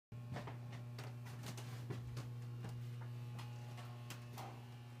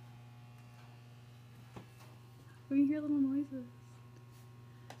We can hear little noises.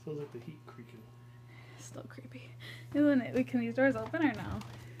 Sounds like the heat creaking. Still creepy. Isn't it? Can these doors open or no?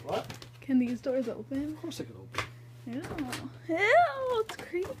 What? Can these doors open? Of course I can open. Ew. Ew, it's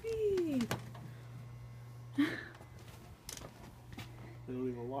creepy. They don't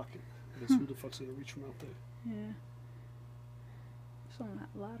even lock it. I guess who the fuck's gonna reach from out there? Yeah. There's on that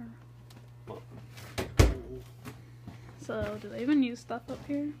ladder. Oh. So, do they even use stuff up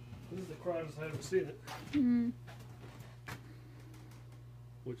here? This is the quietest I ever seen it. Mm-hmm.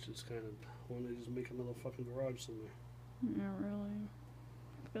 Which is kind of, why don't they just make another fucking garage somewhere? Not really.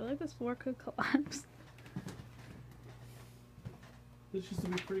 I feel like this floor could collapse. This used to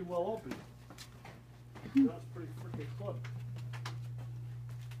be pretty well open. Now it's pretty freaking cluttered.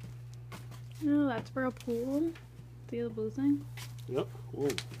 No, that's for a pool. See the blue thing? Yep. Whoa.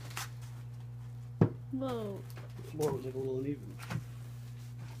 Whoa. The floor was like a little uneven.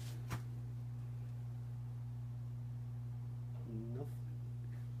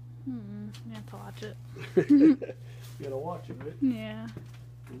 Nothing. You have to watch it. You gotta watch it, right? Yeah.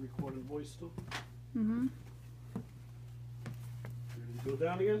 You're recording voice still? Mm-hmm. You ready to go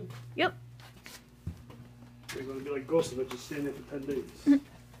down again? Yep. You're gonna be like Ghost of it, just staying there for 10 days. No.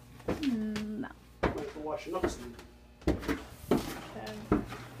 You might have to wash it up soon. Okay.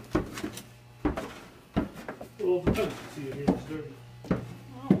 Well, depends. See, your hands dirty. I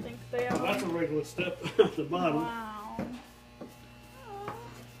don't think they are. Oh, that's a regular step at the bottom. Wow. Oh,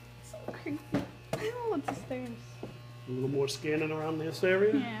 so creepy. Oh, it's the stairs. A little more scanning around this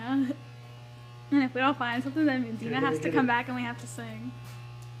area. Yeah. And if we don't find something, then Dina has to come back and we have to sing.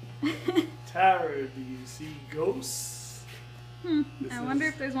 Tara, do you see ghosts? I wonder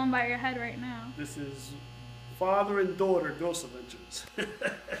if there's one by your head right now. This is father and daughter ghost adventures.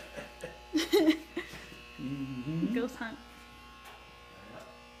 Ghost hunt.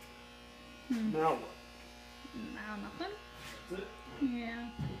 Now what? Now nothing? That's it? Yeah.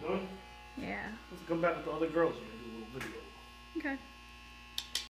 Done? Yeah. Let's come back with the other girls and do a little video. Okay.